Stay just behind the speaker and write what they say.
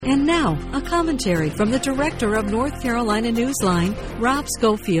And now, a commentary from the director of North Carolina Newsline, Rob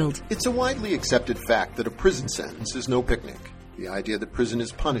Schofield. It's a widely accepted fact that a prison sentence is no picnic. The idea that prison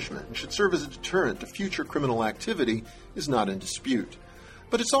is punishment and should serve as a deterrent to future criminal activity is not in dispute.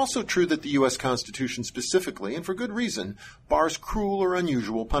 But it's also true that the U.S. Constitution specifically, and for good reason, bars cruel or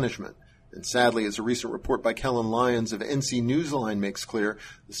unusual punishment. And sadly, as a recent report by Kellen Lyons of NC Newsline makes clear,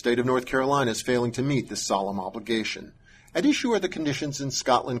 the state of North Carolina is failing to meet this solemn obligation. At issue are the conditions in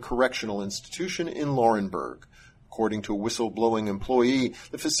Scotland Correctional Institution in Laurinburg. According to a whistleblowing employee,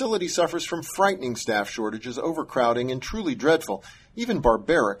 the facility suffers from frightening staff shortages, overcrowding, and truly dreadful, even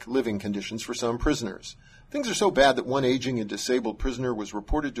barbaric, living conditions for some prisoners. Things are so bad that one aging and disabled prisoner was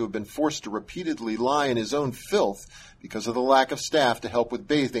reported to have been forced to repeatedly lie in his own filth because of the lack of staff to help with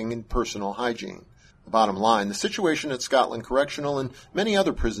bathing and personal hygiene. The bottom line, the situation at Scotland Correctional and many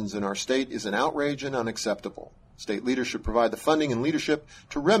other prisons in our state is an outrage and unacceptable. State leaders should provide the funding and leadership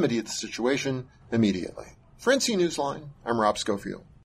to remedy the situation immediately. For NC Newsline, I'm Rob Schofield.